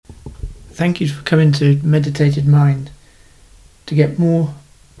Thank you for coming to Meditated Mind. To get more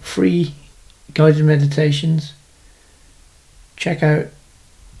free guided meditations, check out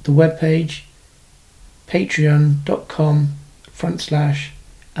the webpage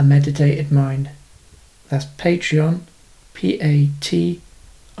patreon.com/A Meditated Mind. That's Patreon, patreon.com,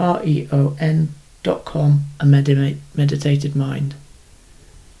 A Meditated Mind.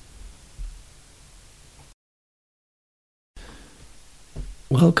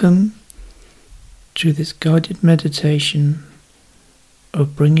 Welcome to this guided meditation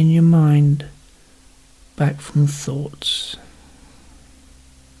of bringing your mind back from thoughts.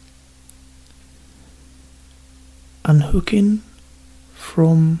 Unhooking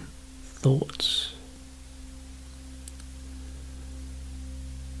from thoughts.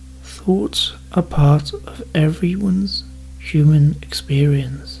 Thoughts are part of everyone's human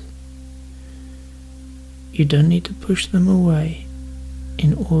experience. You don't need to push them away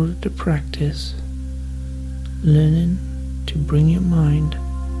in order to practice learning to bring your mind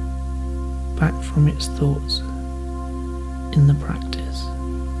back from its thoughts in the practice.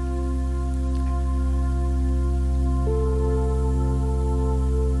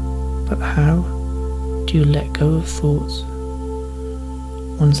 But how do you let go of thoughts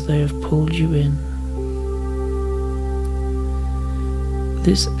once they have pulled you in?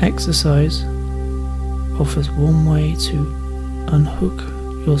 This exercise offers one way to unhook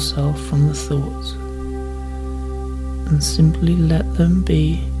yourself from the thoughts and simply let them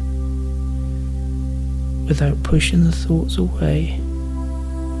be without pushing the thoughts away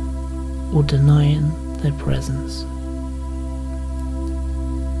or denying their presence.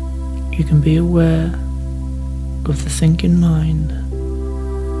 You can be aware of the thinking mind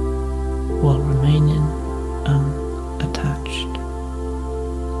while remaining unattached.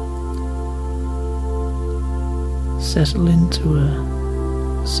 Settle into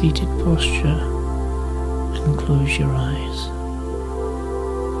a seated posture and close your eyes.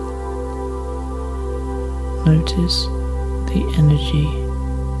 Notice the energy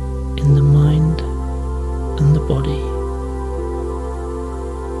in the mind and the body.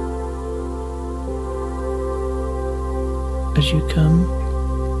 As you come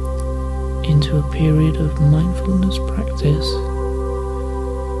into a period of mindfulness practice,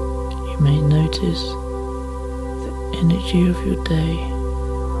 you may notice the energy of your day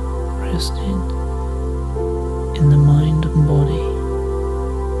resting in the mind and body.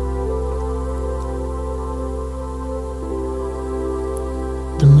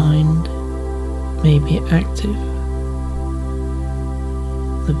 The mind may be active,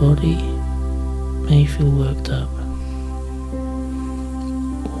 the body may feel worked up,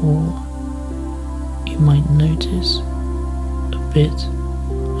 or you might notice a bit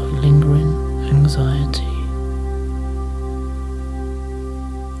of lingering anxiety.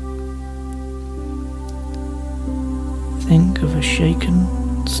 Think of a shaken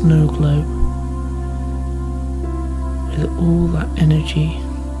snow globe with all that energy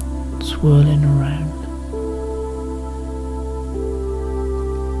swirling around.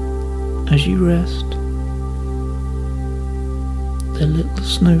 As you rest, the little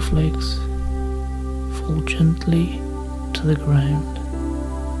snowflakes fall gently to the ground.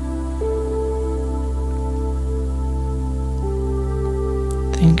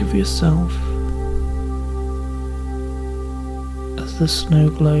 Think of yourself as the snow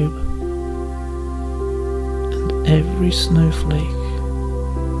globe, and every snowflake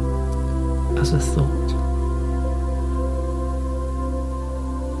as a thought.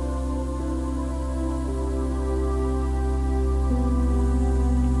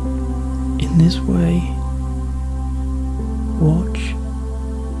 In this way, watch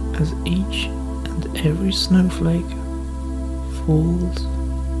as each and every snowflake falls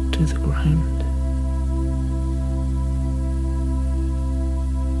to the ground.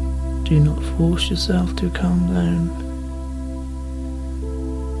 Do not force yourself to calm down.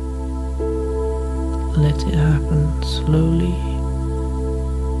 Let it happen slowly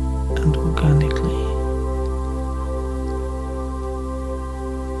and organically.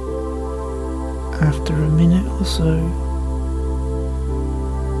 After a minute or so,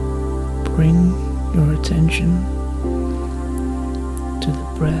 bring your attention to the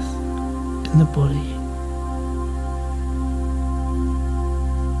breath in the body.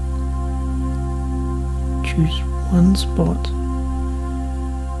 Choose one spot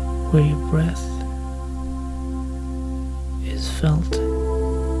where your breath is felt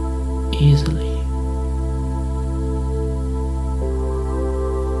easily.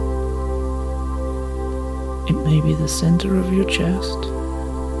 It may be the center of your chest,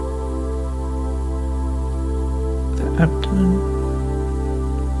 the abdomen,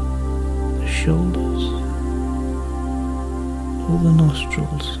 shoulders or the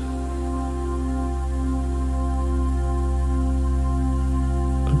nostrils.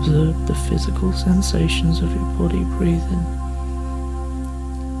 Observe the physical sensations of your body breathing.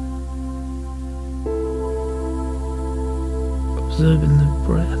 Observing the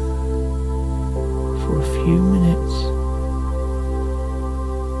breath for a few minutes.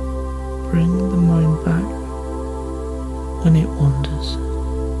 Bring the mind back when it wanders.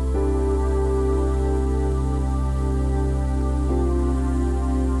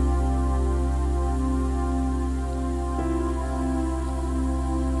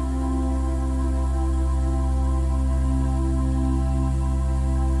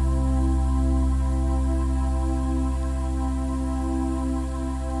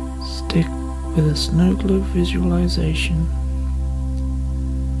 Stick with a snow globe visualization,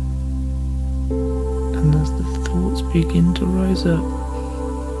 and as the thoughts begin to rise up,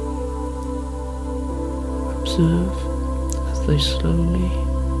 observe as they slowly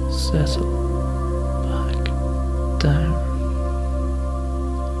settle back down.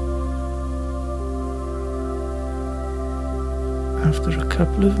 After a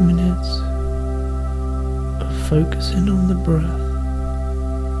couple of minutes of focusing on the breath,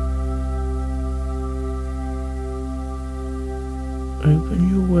 open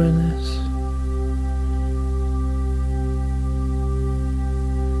your awareness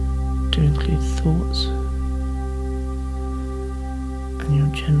to include thoughts and your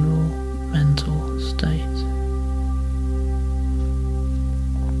general mental state.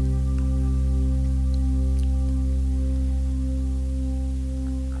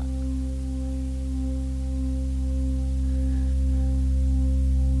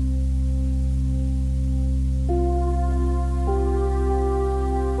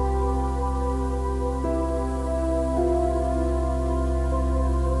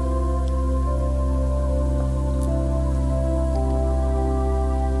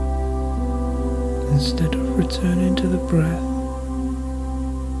 Instead of returning to the breath,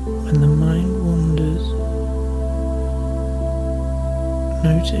 when the mind wanders,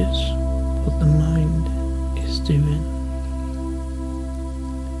 notice what the mind is doing.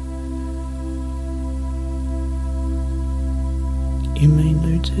 You may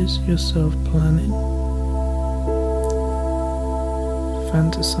notice yourself planning,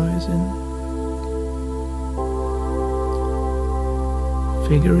 fantasizing,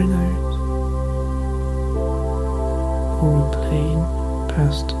 figuring out, or replaying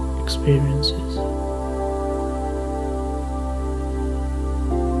past experiences.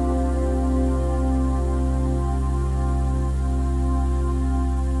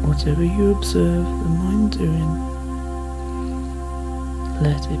 Whatever you observe the mind doing,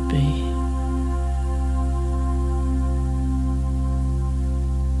 let it be.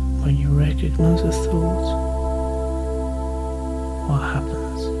 When you recognize a thought, what happens?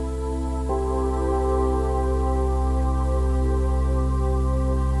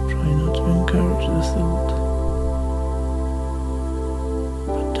 Encourage the thought,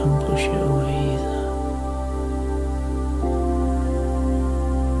 but don't push it away either.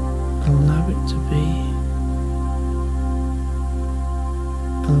 Allow it to be.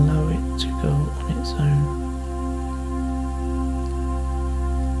 Allow it to go on its own.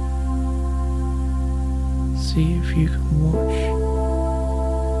 See if you can watch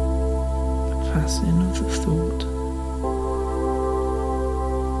the passing of the thought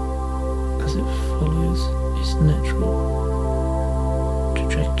as it follows its natural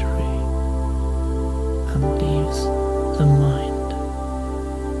trajectory and leaves the mind.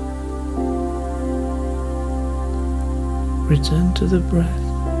 Return to the breath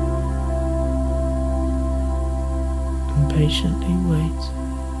and patiently wait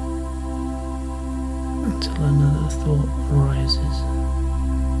until another thought arises.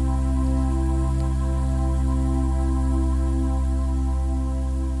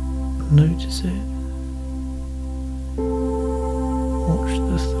 Notice it. Watch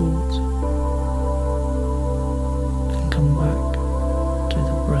the thought and come back to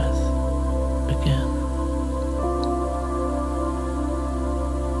the breath again.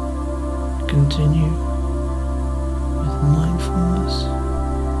 Continue with mindfulness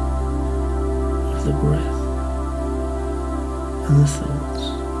of the breath and the thoughts.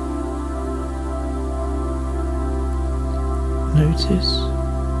 Notice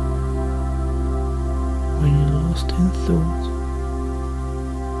when you're lost in thought,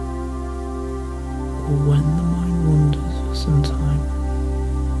 or when the mind wanders for some time.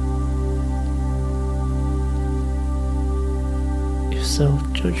 If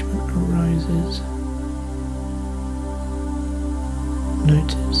self-judgment arises,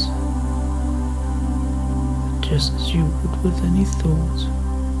 notice just as you would with any thought.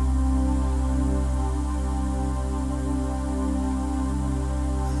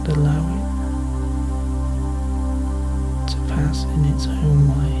 And allow it to pass in its own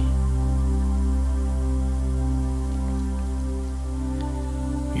way.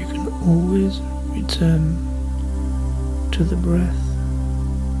 You can always return to the breath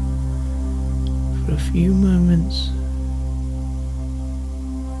for a few moments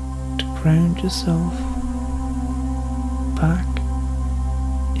to ground yourself back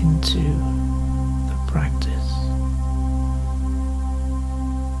into the practice.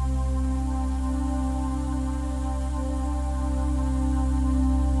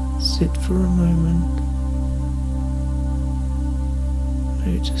 Sit for a moment,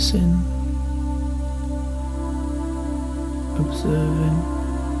 noticing, observing,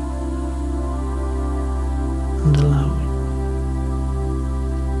 and allowing.